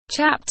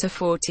Chapter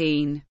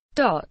 14.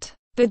 The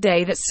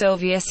day that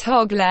Sylvius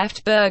Hogg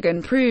left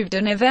Bergen proved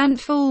an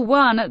eventful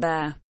one at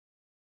their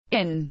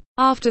inn.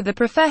 After the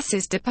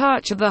professor's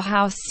departure, the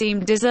house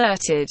seemed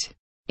deserted.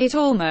 It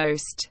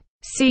almost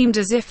seemed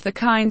as if the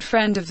kind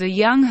friend of the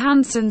young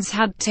Hansens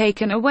had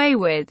taken away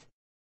with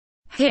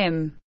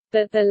him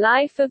the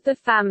life of the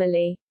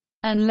family,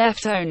 and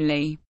left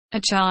only a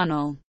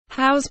charnel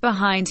house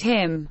behind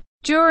him.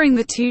 During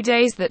the 2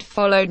 days that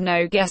followed,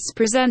 no guests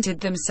presented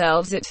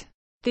themselves at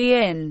the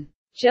inn.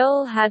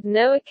 Joel had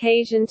no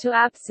occasion to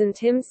absent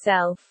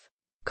himself,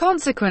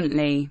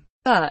 consequently,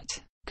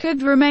 but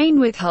could remain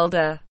with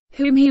Hulda,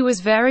 whom he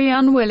was very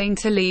unwilling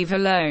to leave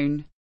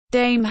alone.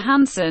 Dame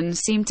Hansen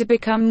seemed to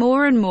become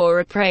more and more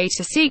a prey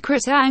to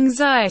secret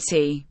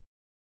anxiety.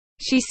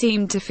 She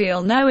seemed to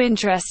feel no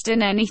interest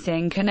in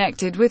anything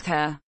connected with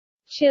her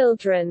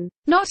children,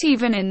 not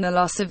even in the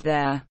loss of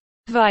their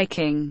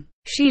Viking.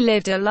 She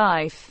lived a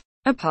life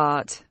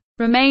apart,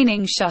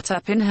 remaining shut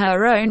up in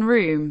her own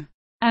room,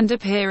 and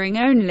appearing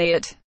only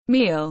at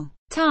meal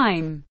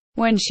time.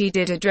 When she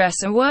did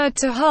address a word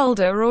to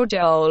Hulda or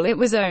Joel, it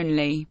was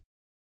only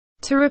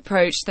to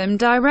reproach them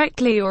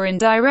directly or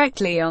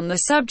indirectly on the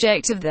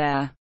subject of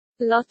their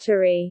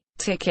lottery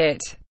ticket,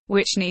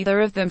 which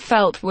neither of them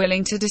felt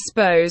willing to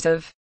dispose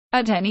of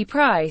at any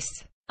price.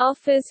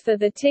 Offers for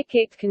the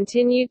ticket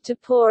continued to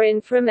pour in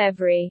from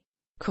every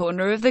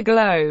corner of the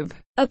globe.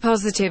 A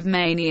positive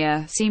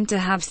mania seemed to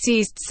have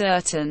seized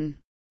certain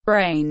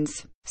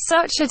brains.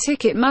 Such a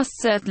ticket must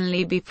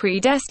certainly be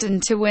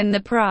predestined to win the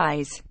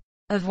prize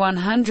of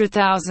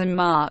 100,000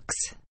 marks.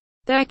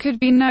 There could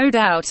be no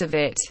doubt of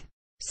it.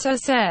 So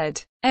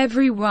said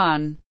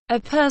everyone. A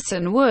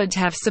person would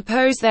have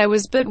supposed there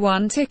was but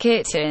one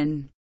ticket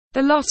in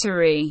the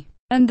lottery,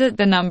 and that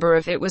the number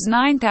of it was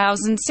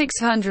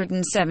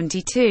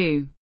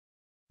 9,672.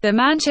 The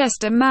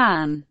Manchester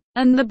man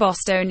and the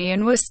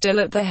Bostonian were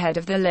still at the head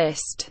of the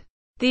list.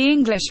 The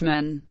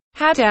Englishman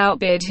had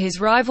outbid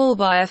his rival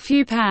by a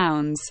few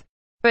pounds,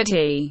 but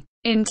he,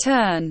 in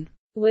turn,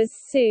 was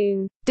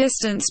soon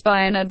distanced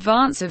by an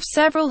advance of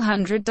several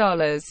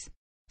 $100.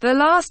 The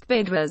last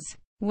bid was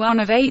one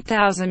of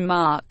 8,000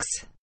 marks,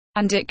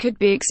 and it could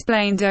be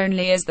explained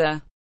only as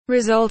the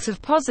result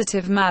of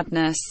positive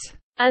madness,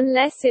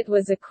 unless it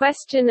was a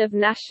question of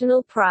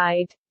national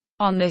pride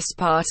on this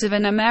part of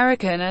an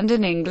American and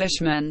an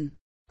Englishman.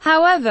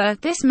 However,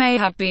 this may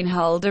have been.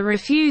 Hulda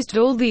refused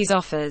all these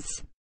offers,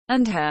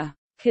 and her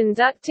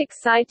conduct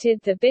excited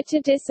the bitter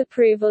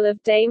disapproval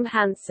of Dame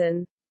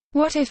Hansen.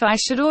 "What if I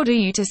should order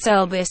you to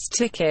sell this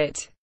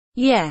ticket?"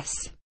 "Yes,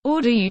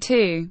 order you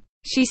to,"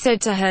 she said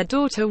to her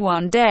daughter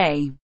one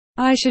day.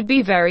 "I should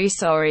be very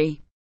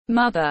sorry,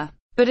 Mother.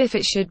 But if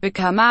it should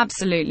become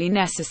absolutely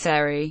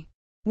necessary."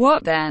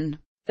 "What then?"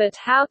 "But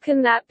how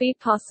can that be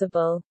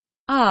possible?"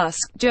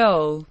 asked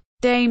Joel.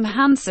 Dame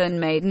Hansen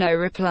made no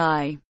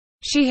reply.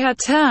 She had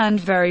turned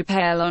very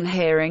pale on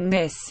hearing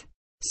this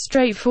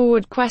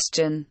straightforward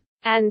question,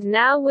 and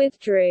now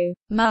withdrew,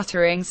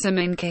 muttering some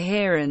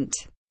incoherent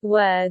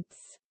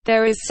words.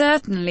 "There is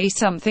certainly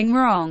something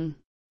wrong,"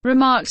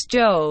 remarked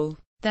Joel.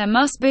 "There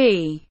must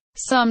be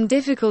some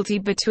difficulty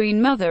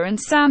between Mother and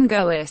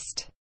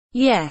Sangoist."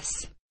 "Yes,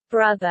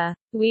 brother.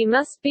 We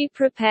must be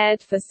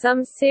prepared for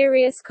some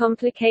serious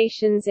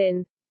complications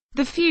in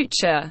the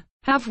future.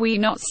 Have we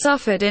not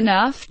suffered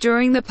enough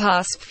during the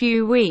past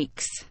few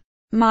weeks?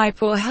 My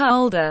poor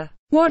Hulda,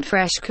 what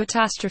fresh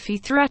catastrophe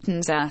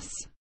threatens us?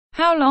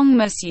 How long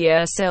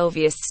Monsieur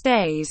Sylvius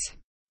stays?"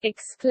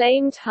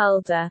 exclaimed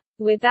Hulda,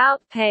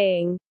 without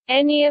paying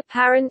any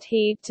apparent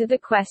heed to the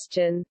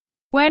question.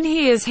 "When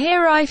he is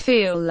here I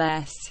feel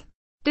less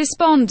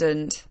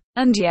despondent.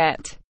 And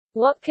yet,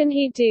 what can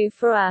he do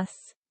for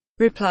us?"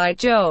 replied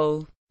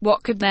Joel.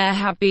 What could there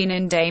have been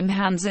in Dame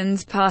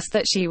Hansen's past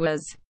that she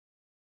was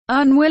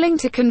unwilling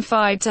to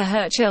confide to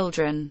her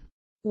children?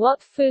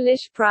 What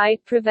foolish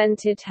pride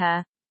prevented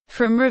her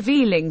from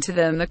revealing to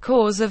them the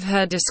cause of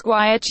her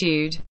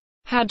disquietude?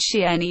 Had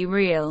she any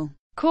real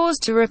cause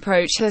to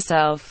reproach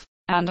herself?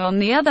 And on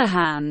the other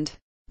hand,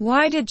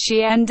 why did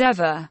she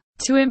endeavor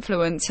to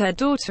influence her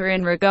daughter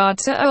in regard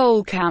to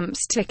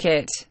Oldcamp's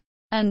ticket,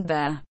 and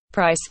the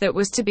price that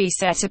was to be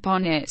set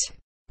upon it?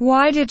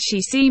 Why did she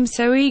seem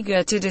so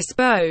eager to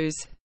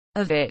dispose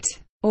of it?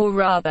 Or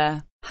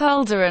rather,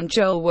 Hulda and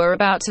Joel were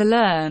about to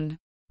learn.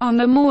 On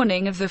the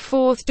morning of the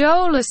 4th,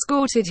 Joel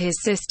escorted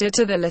his sister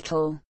to the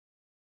little.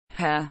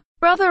 Her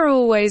brother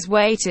always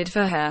waited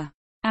for her,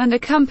 and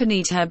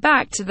accompanied her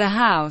back to the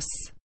house.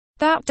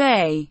 That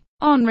day,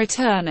 on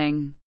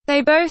returning,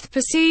 they both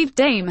perceived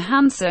Dame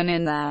Hansen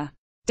in their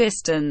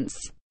distance,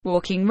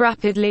 walking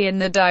rapidly in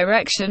the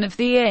direction of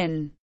the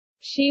inn.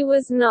 She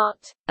was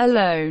not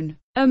alone.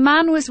 A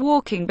man was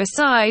walking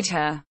beside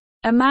her,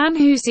 a man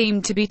who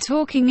seemed to be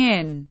talking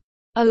in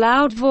a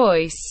loud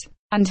voice,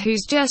 and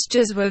whose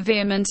gestures were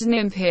vehement and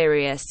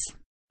imperious.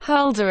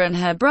 Hulda and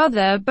her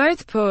brother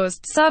both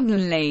paused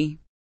suddenly.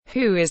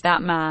 "Who is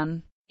that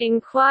man?"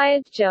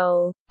 inquired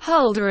Joel.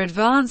 Hulda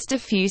advanced a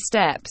few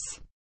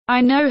steps.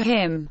 "I know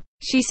him,"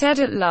 she said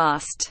at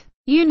last.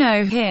 "You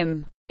know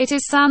him?" It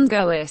is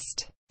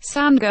Sangoist,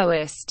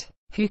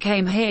 who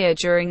came here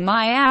during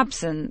my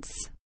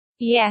absence,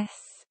 Yes.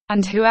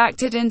 and who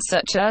acted in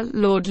such a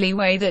lordly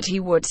way that he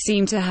would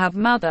seem to have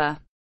mother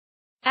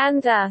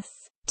And us.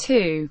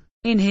 too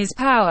in his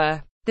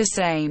power, the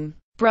same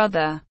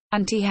brother,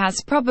 and he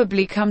has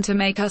probably come to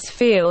make us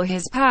feel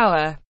his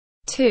power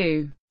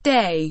too.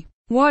 Day.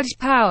 What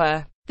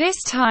power?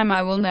 This time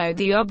I will know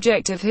the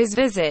object of his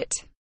visit.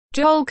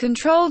 Joel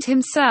controlled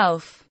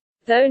himself,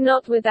 Though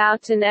not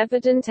without an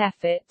evident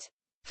effort.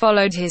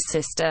 followed his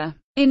sister.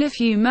 In a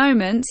few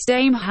moments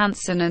Dame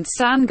Hanson and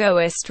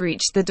Sangoist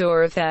reached the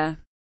door of their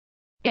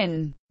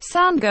inn.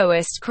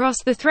 Sangoist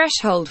crossed the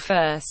threshold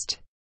first.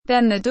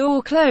 Then the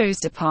door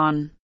closed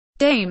upon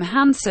Dame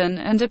Hanson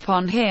and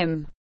upon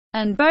him,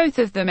 and both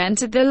of them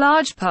entered the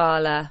large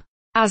parlor.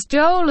 As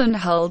Joel and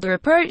Huldah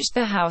approached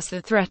the house,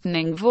 the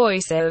threatening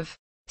voice of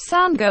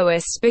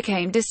Sangoist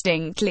became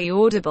distinctly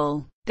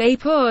audible. They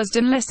paused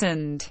and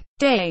listened.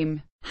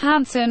 Dame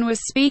Hanson was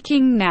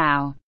speaking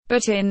now,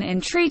 but in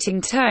entreating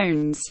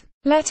tones.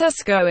 "Let us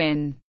go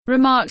in,"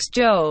 remarked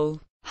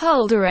Joel.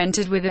 Huldah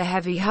entered with a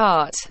heavy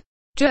heart.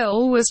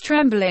 Joel was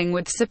trembling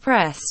with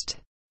suppressed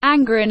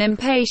anger and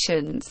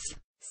impatience.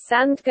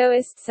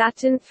 Sangoist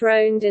sat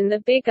enthroned in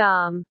the big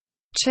arm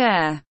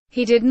chair.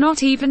 He did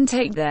not even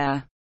take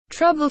their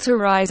trouble to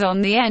rise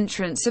on the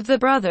entrance of the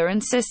brother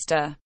and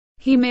sister.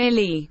 He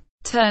merely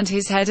turned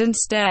his head and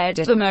stared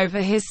at them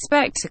over his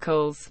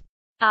spectacles.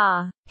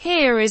 Ah.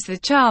 "Here is the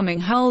charming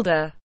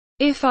Huldah,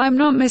 if I'm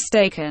not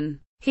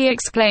mistaken," he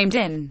exclaimed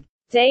in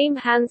Dame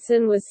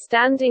Hanson was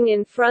standing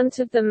in front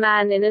of the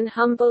man in an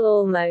humble,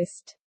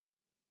 almost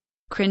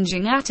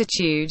cringing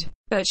attitude,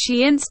 but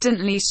she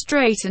instantly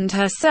straightened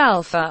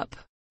herself up,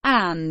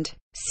 and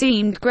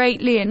seemed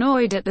greatly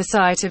annoyed at the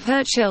sight of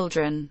her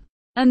children.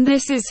 "And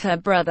this is her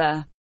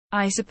brother,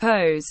 I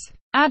suppose,"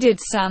 added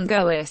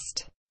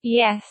Sangoist.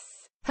 Yes.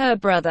 "Her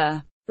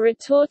brother,"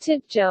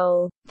 retorted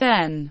Joel.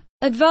 Then,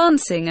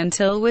 advancing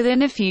until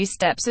within a few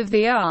steps of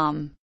the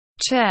arm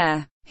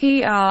chair,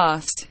 he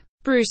asked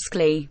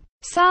brusquely.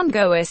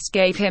 Sangoist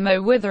gave him a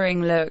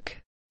withering look.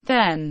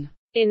 Then,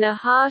 In a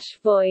harsh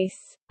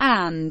voice,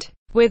 and,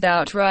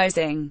 without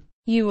rising,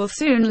 "You will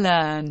soon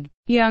learn,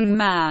 young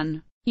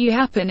man. You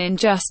happen in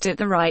just at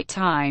the right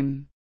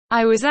time.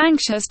 I was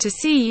anxious to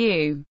see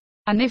you,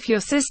 and if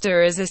your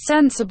sister is a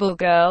sensible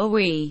girl,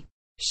 we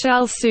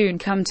shall soon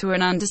come to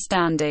an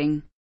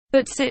understanding.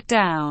 But sit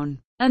down,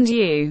 and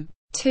you,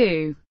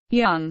 too,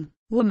 young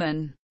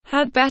woman,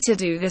 had better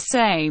do the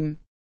same."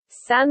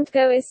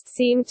 Sangoist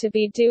seemed to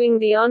be doing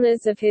the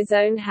honors of his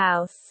own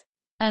house.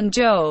 And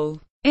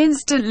Joel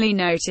instantly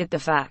noted the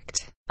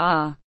fact.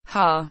 "Ah,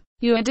 ha,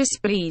 you are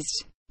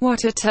displeased.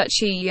 What a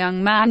touchy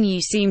young man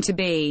you seem to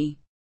be."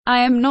 "I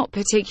am not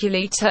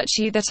particularly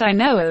touchy that I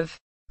know of,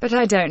 but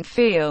I don't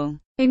feel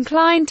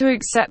inclined to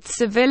accept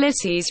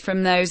civilities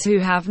from those who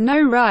have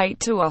no right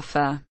to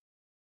offer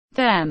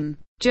them."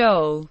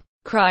 "Joel,"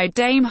 cried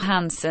Dame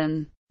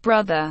Hanson.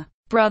 "Brother,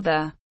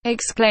 brother,"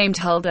 exclaimed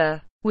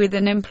Huldah, with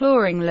an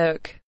imploring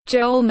look.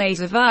 Joel made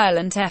a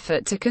violent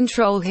effort to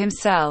control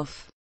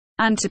himself,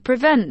 and to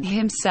prevent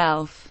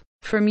himself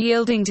from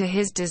yielding to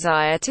his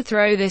desire to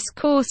throw this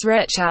coarse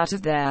wretch out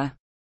of their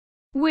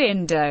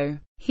window.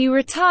 He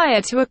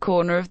retired to a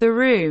corner of the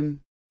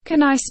room.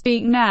 "Can I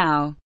speak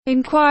now?"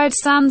 inquired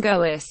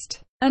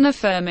Sangoist. An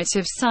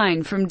affirmative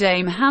sign from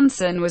Dame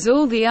Hanson was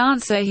all the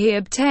answer he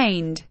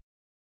obtained,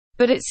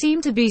 but it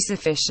seemed to be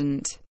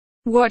sufficient.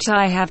 "What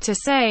I have to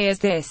say is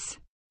this,"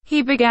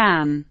 he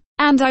began,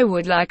 "and I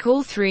would like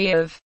all three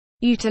of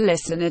you to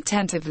listen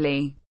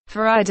attentively,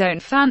 for I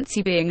don't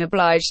fancy being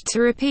obliged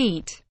to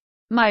repeat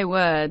my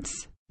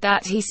words."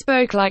 That he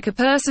spoke like a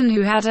person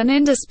who had an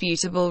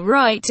indisputable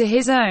right to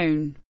his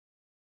own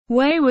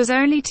way was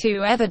only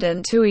too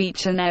evident to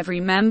each and every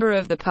member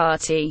of the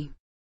party.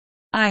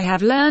 "I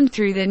have learned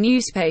through the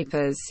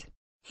newspapers,"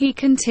 he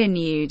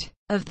continued,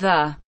 "of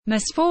the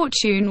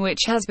misfortune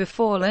which has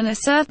befallen a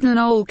certain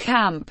old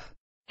camp,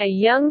 a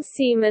young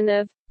seaman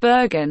of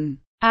Bergen,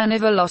 and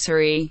of a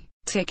lottery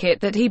ticket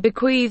that he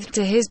bequeathed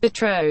to his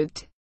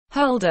betrothed,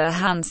 Huldah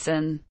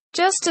Hanson,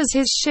 just as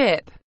his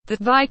ship, the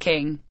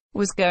Viking,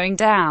 was going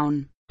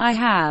down. I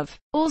have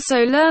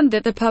also learned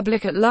that the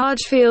public at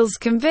large feels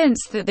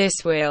convinced that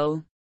this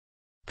will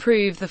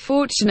prove the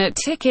fortunate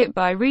ticket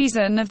by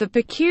reason of the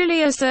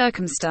peculiar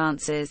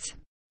circumstances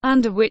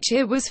under which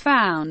it was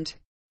found.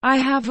 I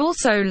have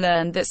also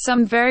learned that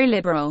some very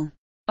liberal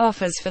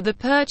offers for the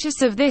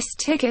purchase of this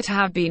ticket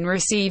have been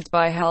received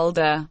by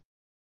Huldah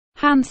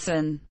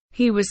Hanson."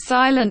 He was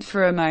silent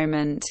for a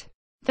moment.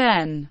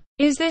 Then,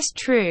 "Is this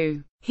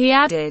true?" he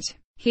added.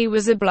 He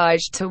was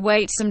obliged to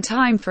wait some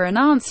time for an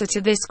answer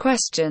to this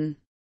question.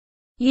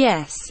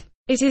 "Yes,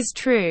 it is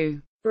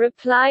true,"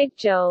 replied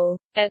Joel,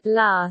 at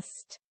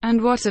last.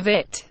 "And what of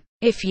it,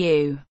 if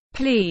you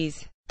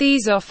please?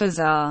 These offers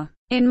are,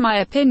 in my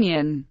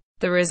opinion,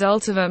 the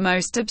result of a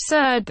most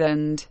absurd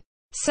and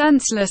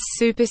senseless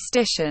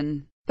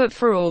superstition. But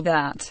for all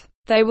that,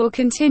 they will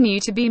continue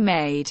to be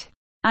made,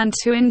 and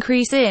to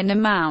increase in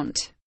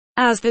amount,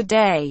 as the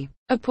day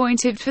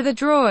appointed for the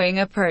drawing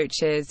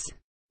approaches.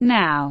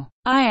 Now,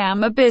 I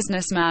am a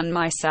businessman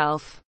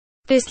myself.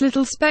 This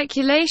little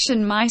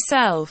speculation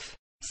myself.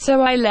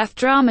 So I left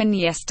Drammen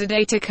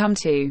yesterday to come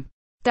to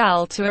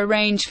Dal to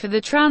arrange for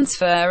the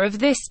transfer of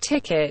this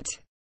ticket,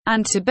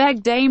 and to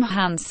beg Dame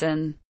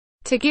Hansen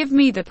to give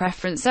me the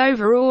preference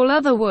over all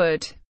other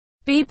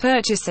would-be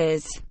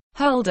purchases.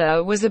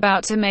 Hulda was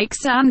about to make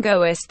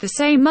Sandgoist the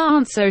same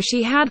answer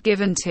she had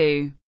given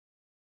to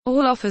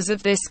all offers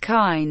of this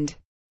kind,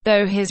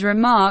 though his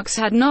remarks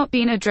had not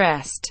been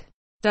addressed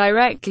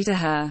directly to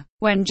her,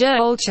 when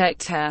Joel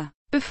checked her,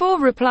 before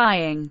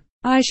replying.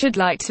 I should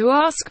like to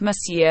ask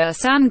Monsieur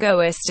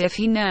Sandgoist if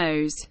he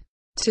knows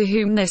to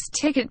whom this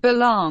ticket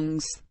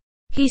belongs,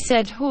 he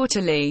said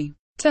haughtily.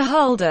 To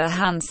Hulda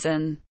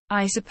Hansen,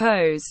 I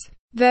suppose.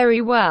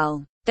 Very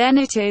well. Then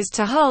it is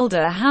to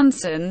Hulda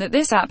Hansen that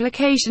this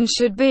application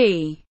should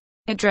be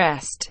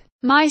addressed.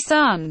 My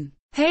son,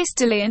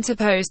 hastily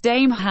interposed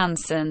Dame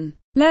Hansen.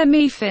 Let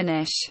me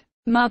finish,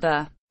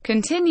 mother,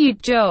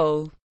 continued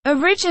Joel.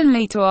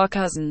 Originally to our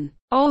cousin,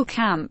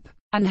 Olkamp,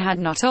 and had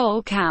not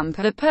Olkamp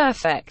a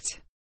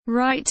perfect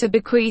right to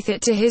bequeath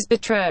it to his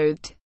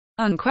betrothed?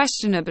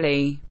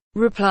 Unquestionably,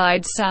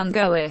 replied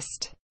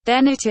Sandgoist.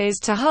 Then it is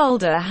to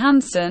Hulda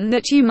Hansen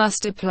that you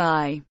must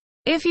apply,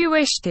 if you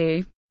wish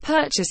to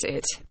purchase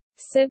it.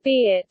 So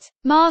be it.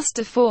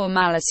 Master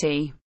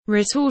formality,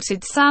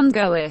 retorted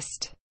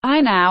Sandgoist.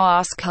 I now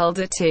ask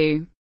Hulda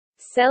to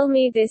sell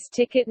me this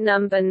ticket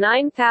number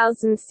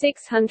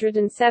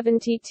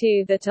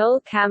 9672 that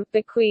Olkamp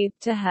bequeathed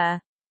to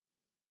her.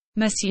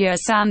 Monsieur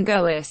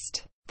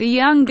Sandgoist. The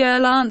young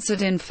girl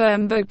answered in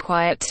firm but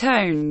quiet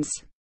tones.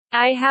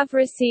 I have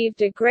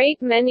received a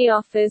great many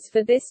offers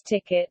for this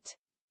ticket,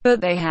 but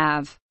they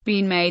have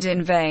been made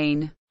in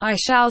vain. I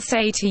shall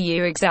say to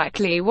you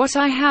exactly what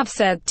I have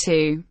said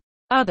to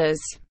others.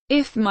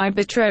 If my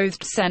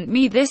betrothed sent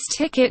me this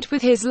ticket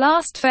with his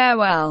last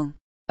farewell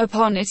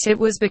upon it, it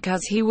was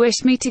because he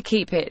wished me to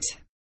keep it.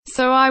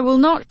 So I will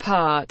not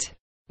part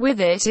with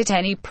it at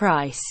any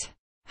price.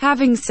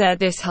 Having said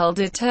this,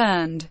 Hulda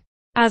turned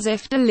as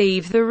if to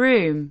leave the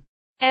room.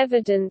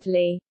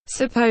 Evidently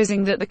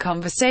supposing that the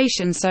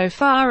conversation, so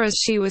far as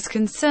she was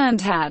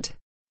concerned, had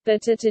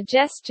but at a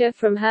gesture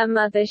from her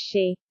mother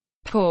she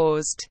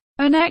paused.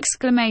 An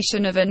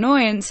exclamation of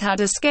annoyance had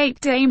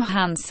escaped Dame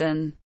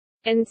Hansen,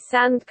 and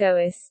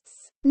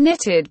Sandgoist's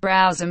knitted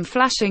brows and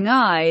flashing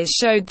eyes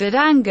showed that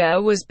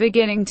anger was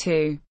beginning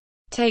to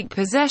take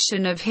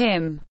possession of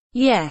him.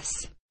 Yes,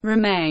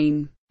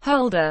 remain,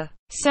 Hulda,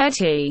 said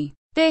he.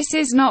 This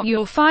is not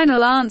your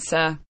final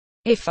answer.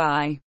 If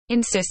I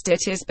insist,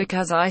 it is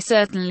because I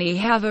certainly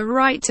have a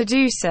right to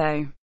do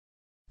so.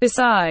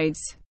 Besides,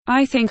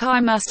 I think I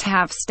must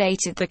have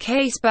stated the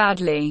case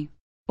badly.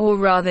 Or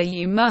rather,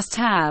 you must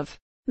have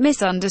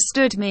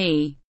misunderstood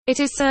me. It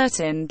is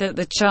certain that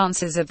the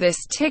chances of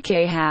this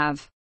ticket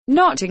have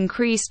not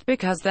increased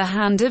because the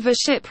hand of a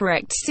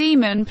shipwrecked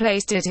seaman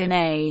placed it in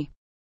a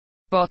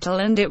bottle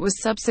and it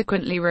was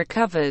subsequently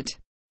recovered.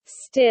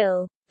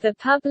 Still, the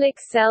public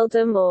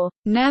seldom or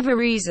never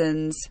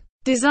reasons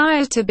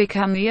desire to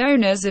become the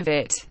owners of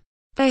it.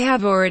 They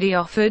have already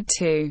offered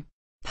to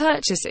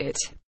purchase it,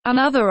 and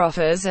other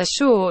offers are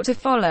sure to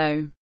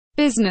follow.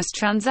 Business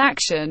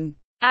transaction,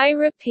 I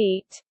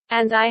repeat,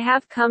 and I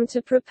have come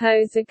to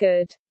propose a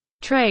good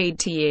trade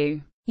to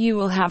you. You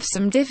will have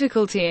some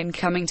difficulty in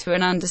coming to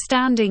an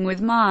understanding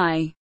with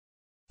my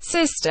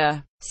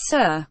sister,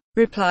 sir,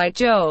 replied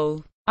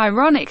Joel.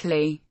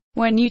 Ironically,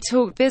 when you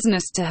talk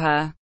business to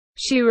her,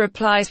 she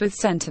replies with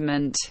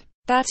sentiment.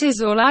 That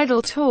is all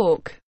idle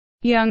talk.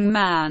 Young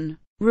man,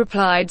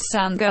 replied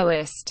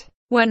Sandgoist.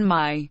 When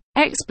my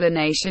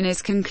explanation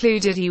is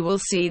concluded, you will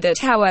see that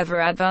however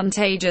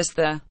advantageous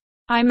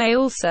I may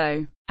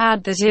also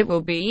add that it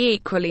will be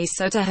equally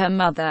so to her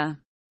mother,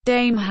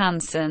 Dame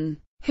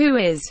Hansen, who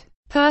is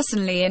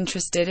personally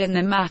interested in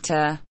the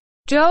matter.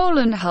 Joel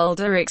and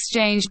Hulda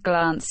exchanged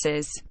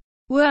glances.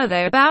 Were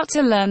they about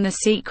to learn the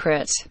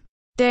secret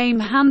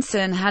Dame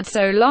Hansen had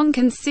so long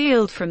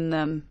concealed from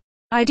them?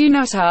 I do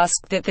not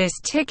ask that this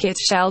ticket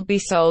shall be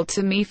sold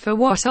to me for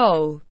what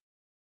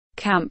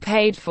Olkamp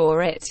paid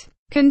for it,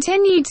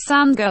 continued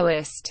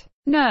Sandgoist.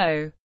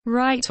 No,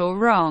 right or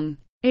wrong,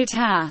 it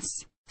has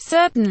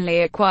certainly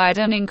acquired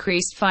an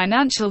increased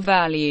financial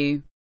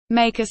value.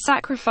 Make a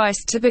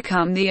sacrifice to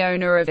become the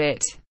owner of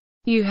it.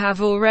 You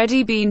have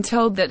already been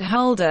told that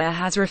Hulda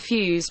has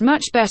refused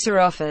much better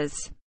offers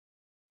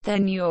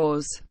than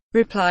yours,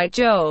 replied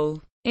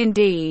Joel.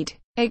 Indeed,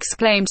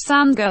 exclaimed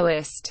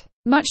Sandgoist.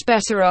 Much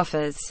better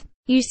offers,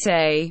 you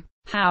say?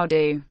 How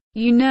do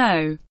you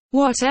know?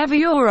 Whatever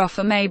your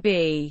offer may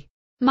be,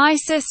 my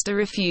sister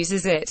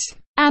refuses it,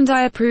 and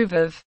I approve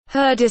of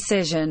her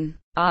decision.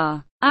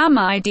 Am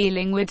I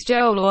dealing with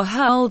Joel or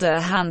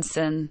Hulda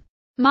Hansen?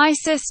 My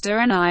sister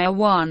and I are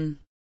one,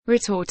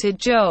 retorted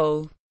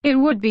Joel. It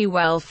would be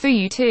well for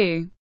you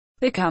to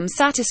become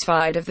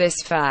satisfied of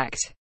this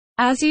fact,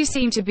 as you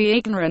seem to be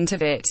ignorant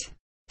of it.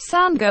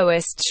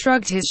 Sandgoist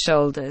shrugged his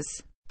shoulders,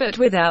 but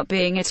without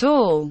being at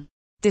all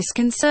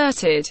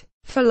disconcerted.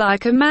 for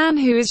like a man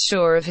who is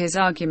sure of his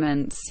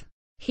arguments,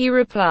 he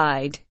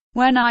replied,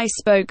 "When I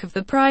spoke of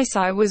the price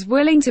I was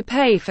willing to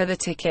pay for the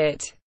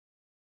ticket,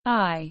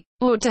 I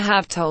ought to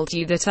have told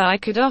you that I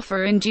could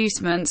offer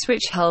inducements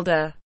which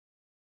Hulda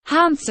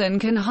Hansen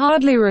can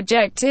hardly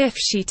reject if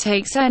she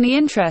takes any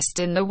interest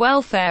in the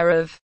welfare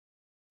of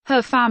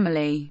her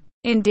family.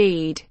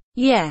 Indeed,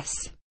 yes,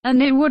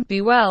 and it would be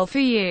well for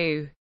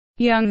you,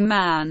 young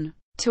man,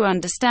 to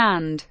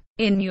understand,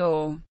 in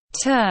your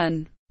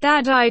turn,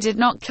 that I did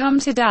not come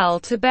to Dal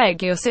to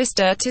beg your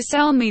sister to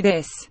sell me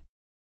this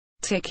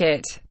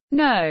ticket.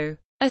 No,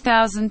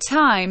 1,000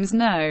 times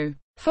no.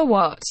 For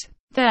what,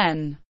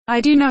 then? I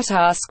do not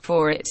ask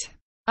for it.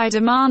 I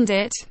demand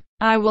it.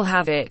 I will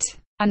have it.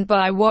 And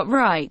by what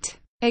right?"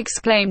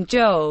 exclaimed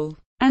Joel.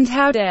 "And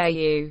how dare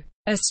you,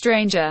 a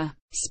stranger,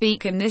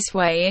 speak in this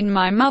way in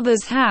my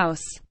mother's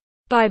house?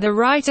 By the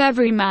right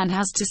every man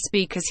has to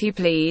speak as he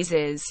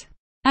pleases,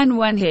 and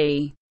when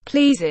he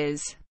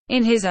pleases,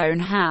 in his own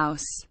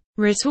house,"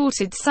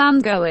 retorted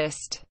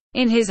Sandgoist.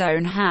 "In his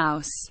own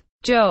house."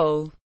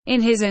 Joel,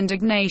 in his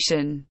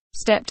indignation,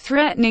 stepped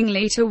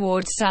threateningly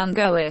towards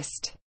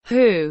Sandgoist,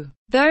 who,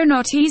 though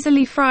not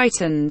easily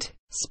frightened,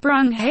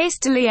 sprung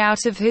hastily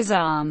out of his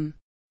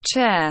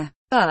arm-chair.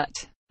 But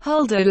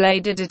Hulda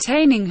laid a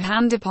detaining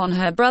hand upon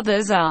her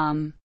brother's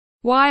arm,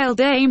 while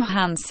Dame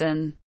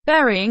Hansen,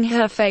 burying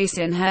her face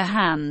in her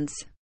hands,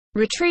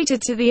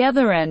 retreated to the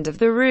other end of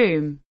the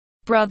room.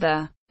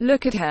 "Brother,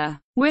 look at her,"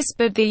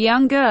 whispered the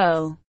young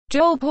girl.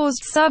 Joel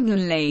paused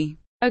suddenly.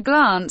 A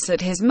glance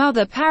at his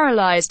mother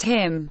paralyzed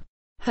him.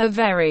 Her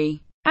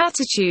very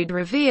attitude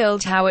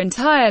revealed how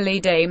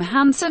entirely Dame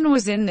Hansen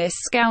was in this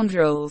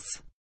scoundrel's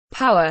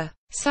power.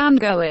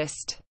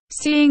 Sandgoist,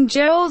 seeing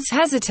Joel's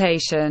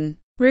hesitation,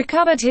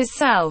 recovered his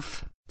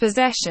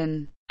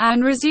self-possession,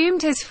 and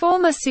resumed his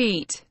former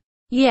seat.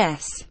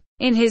 "Yes,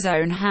 in his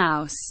own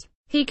house,"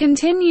 he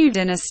continued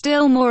in a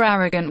still more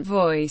arrogant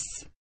voice.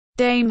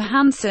 "Dame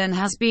Hansen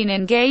has been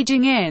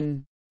engaging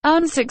in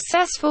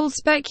unsuccessful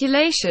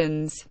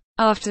speculations.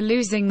 After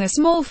losing the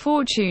small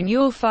fortune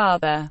your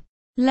father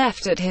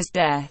left at his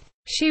death,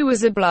 she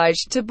was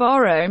obliged to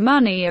borrow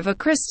money of a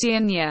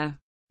Christiania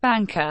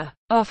banker,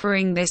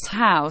 offering this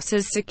house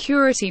as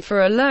security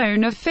for a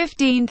loan of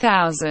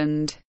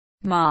 15,000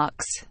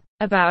 marks.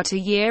 About a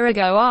year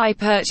ago I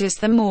purchased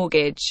the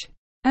mortgage,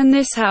 and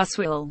this house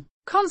will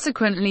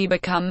consequently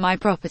become my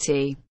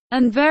property,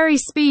 and very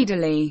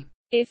speedily.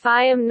 If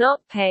I am not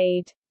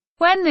paid,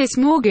 when this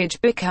mortgage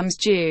becomes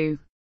due."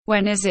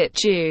 "When is it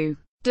due?"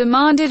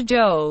 demanded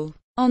Joel.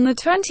 "On the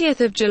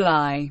 20th of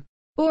July,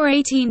 or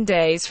 18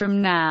 days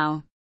from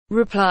now,"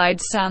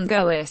 replied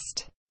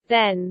Sandgoist.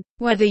 "Then,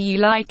 whether you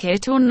like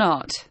it or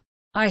not,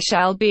 I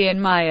shall be in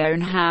my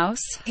own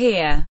house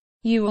here.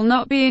 You will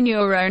not be in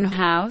your own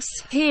house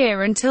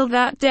here until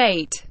that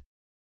date,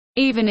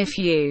 even if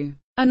you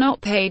are not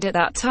paid at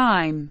that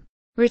time,"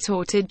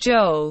 retorted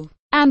Joel.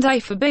 "And I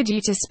forbid you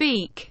to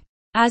speak,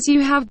 as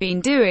you have been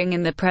doing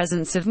in the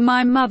presence of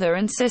my mother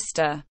and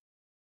sister."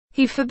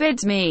 "He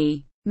forbids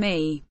me,"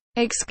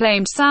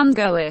 exclaimed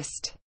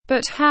Sandgoist.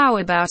 "But how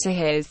about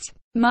his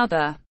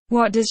mother?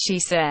 What does she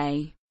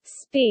say?"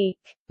 "Speak,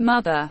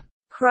 mother,"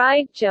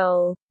 cried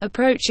Joel,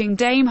 approaching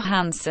Dame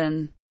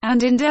Hansen,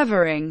 and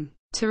endeavoring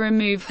to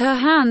remove her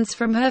hands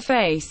from her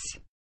face.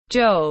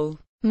 "Joel,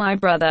 my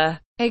brother,"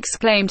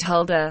 exclaimed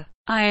Hulda,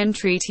 "I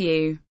entreat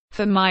you,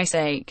 for my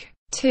sake,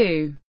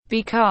 to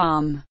be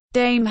calm."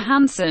 Dame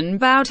Hansen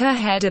bowed her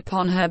head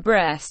upon her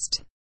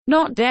breast,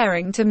 not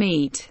daring to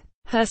meet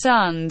her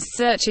son's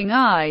searching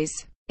eyes.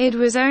 It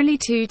was only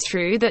too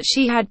true that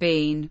she had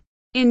been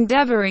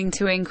endeavoring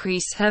to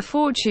increase her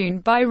fortune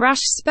by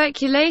rash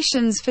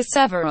speculations for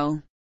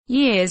several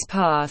years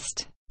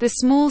past. The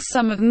small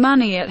sum of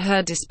money at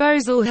her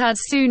disposal had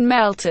soon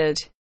melted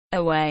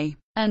away,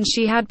 and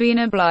she had been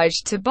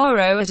obliged to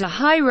borrow at a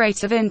high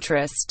rate of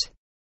interest.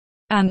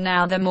 And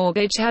now the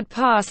mortgage had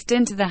passed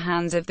into the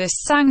hands of this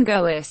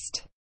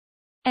Sandgoist,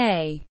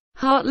 a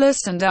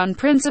heartless and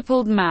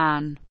unprincipled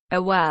man,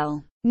 a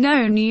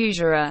well-known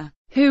usurer,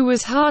 who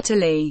was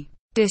heartily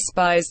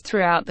despised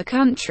throughout the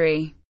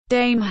country.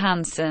 Dame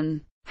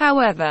Hansen,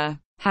 however,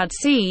 had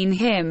seen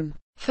him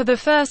for the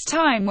first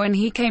time when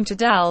he came to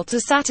Dal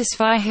to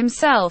satisfy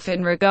himself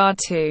in regard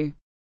to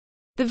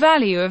the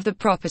value of the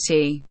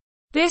property.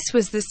 This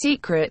was the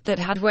secret that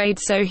had weighed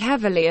so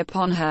heavily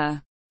upon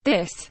her.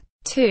 This,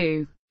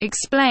 too,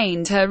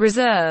 explained her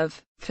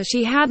reserve, for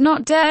she had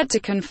not dared to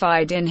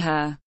confide in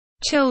her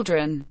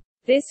children.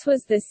 This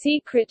was the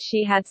secret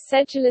she had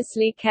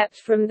sedulously kept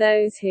from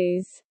those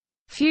whose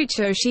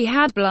future she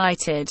had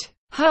blighted.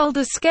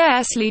 Hulda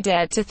scarcely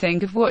dared to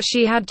think of what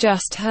she had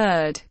just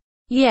heard.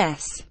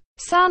 Yes,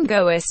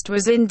 Sandgoist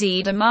was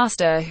indeed a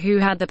master who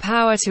had the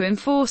power to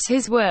enforce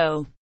his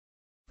will.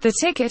 The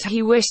ticket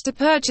he wished to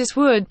purchase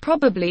would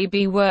probably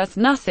be worth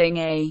nothing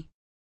a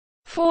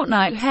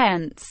fortnight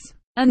hence,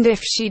 and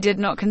if she did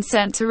not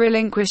consent to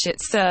relinquish it,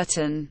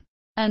 certain,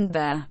 and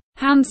the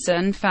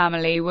Hansen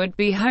family would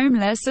be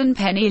homeless and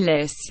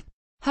penniless.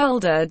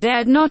 Hulda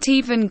dared not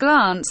even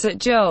glance at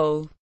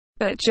Joel,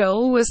 But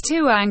Joel was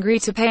too angry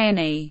to pay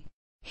any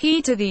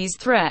heed to these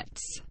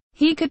threats.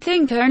 He could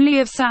think only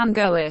of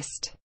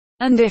Sangoist.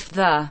 And if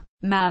the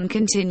man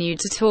continued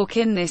to talk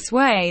in this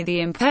way, the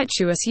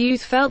impetuous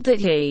youth felt that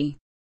he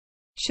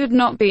should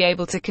not be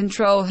able to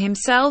control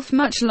himself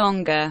much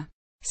longer.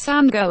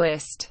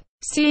 Sangoist,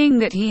 seeing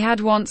that he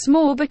had once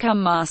more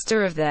become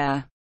master of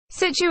their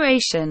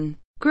situation,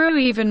 grew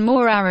even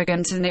more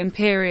arrogant and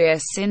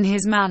imperious in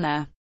his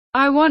manner.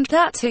 "I want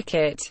that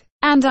ticket,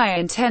 and I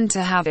intend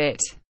to have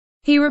it,"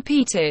 he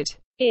repeated.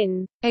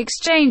 "In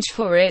exchange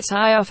for it,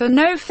 I offer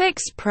no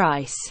fixed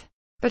price,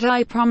 but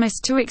I promise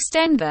to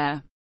extend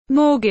their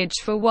mortgage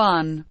for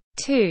 1,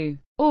 2,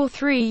 or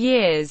 3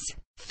 years.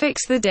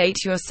 Fix the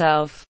date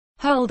yourself."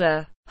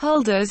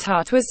 Hulda's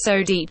heart was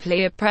so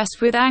deeply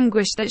oppressed with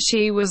anguish that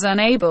she was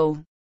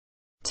unable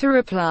to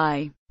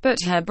reply.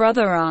 But her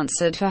brother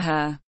answered for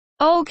her.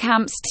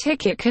 "Olkamp's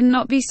ticket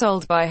cannot be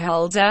sold by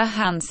Hulda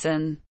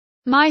Hansen.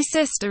 My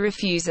sister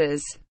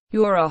refuses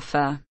your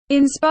offer,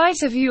 in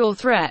spite of your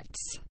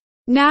threats.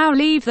 Now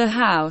leave the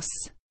house."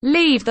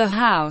 "Leave the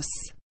house,"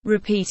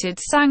 repeated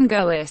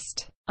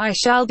Sangoist. "I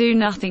shall do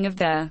nothing of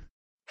the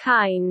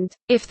kind.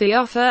 If the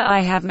offer I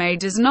have made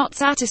does not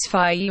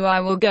satisfy you, I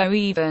will go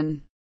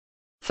even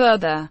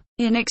further.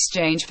 In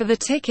exchange for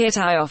the ticket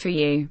I offer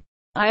you.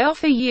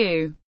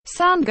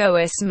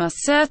 Sangoist must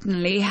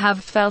certainly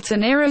have felt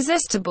an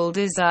irresistible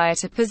desire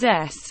to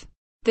possess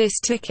this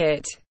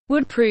ticket.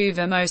 Would prove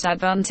a most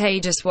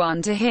advantageous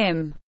one to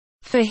him,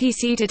 for he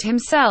seated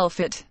himself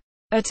at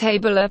a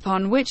table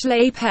upon which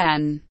lay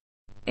pen,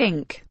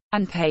 ink,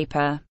 and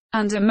paper,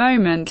 and a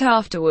moment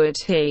afterward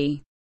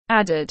he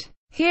added,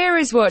 "Here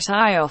is what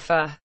I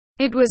offer."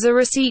 It was a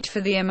receipt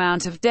for the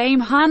amount of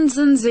Dame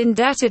Hansen's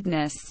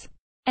indebtedness.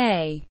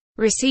 A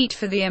receipt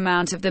for the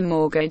amount of the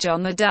mortgage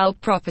on the Dahl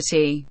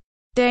property.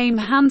 Dame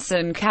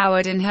Hansen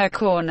cowered in her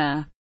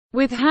corner,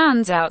 with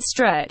hands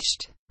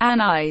outstretched,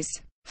 and eyes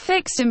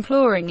fixed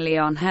imploringly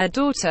on her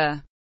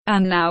daughter.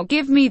 "And now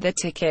give me the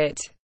ticket,"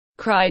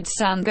 cried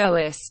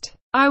Sangoist.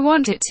 "I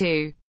want it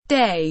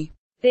today.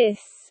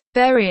 This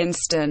very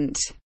instant.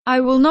 I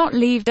will not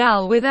leave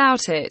Dahl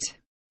without it."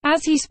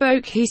 As he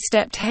spoke, he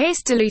stepped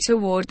hastily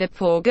toward the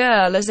poor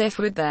girl as if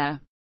with the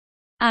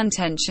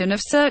intention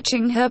of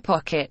searching her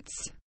pockets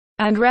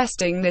and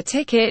wresting the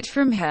ticket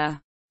from her.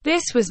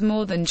 This was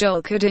more than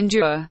Joel could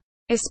endure,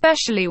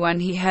 especially when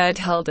he heard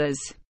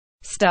Hulda's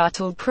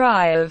startled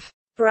cry of,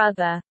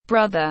 "Brother!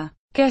 Brother!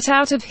 Get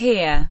out of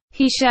here!"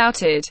 He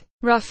shouted,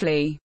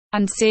 roughly,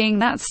 and seeing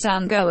that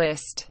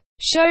Sangoist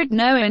showed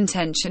no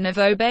intention of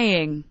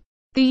obeying,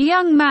 the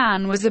young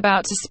man was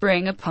about to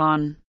spring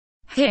upon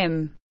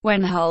him,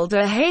 when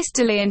Hulda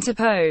hastily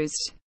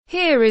interposed.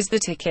 "Here is the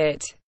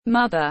ticket,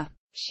 mother,"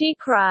 she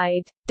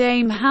cried.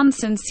 Dame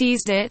Hansen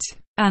seized it,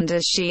 and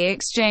as she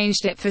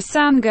exchanged it for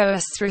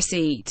Sangoist's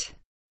receipt,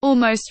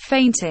 almost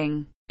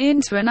fainting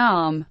into an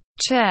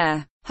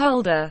arm-chair,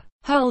 "Hulda,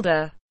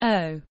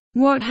 oh,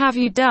 what have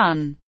you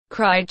done?"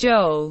 cried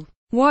Joel.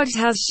 "What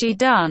has she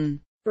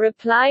done?"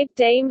 replied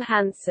Dame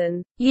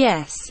Hansen.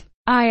 "Yes,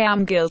 I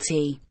am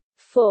guilty.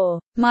 For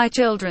my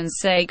children's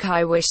sake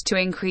I wish to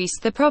increase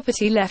the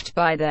property left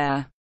by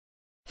their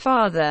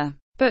father.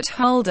 But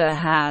Hulda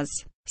has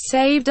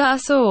saved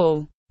us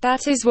all.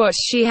 That is what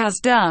she has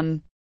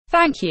done.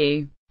 Thank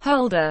you,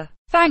 Hulda.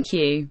 Thank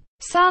you."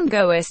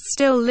 Sangoist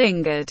still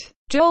lingered.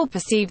 Joel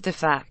perceived the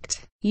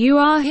fact. "You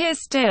are here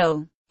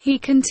still," he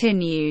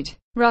continued,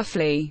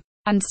 roughly,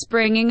 and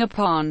springing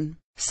upon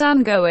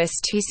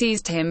Sangoist, he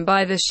seized him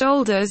by the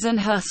shoulders and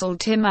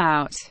hustled him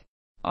out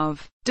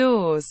of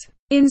doors.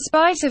 In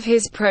spite of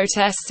his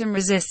protests and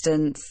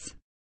resistance,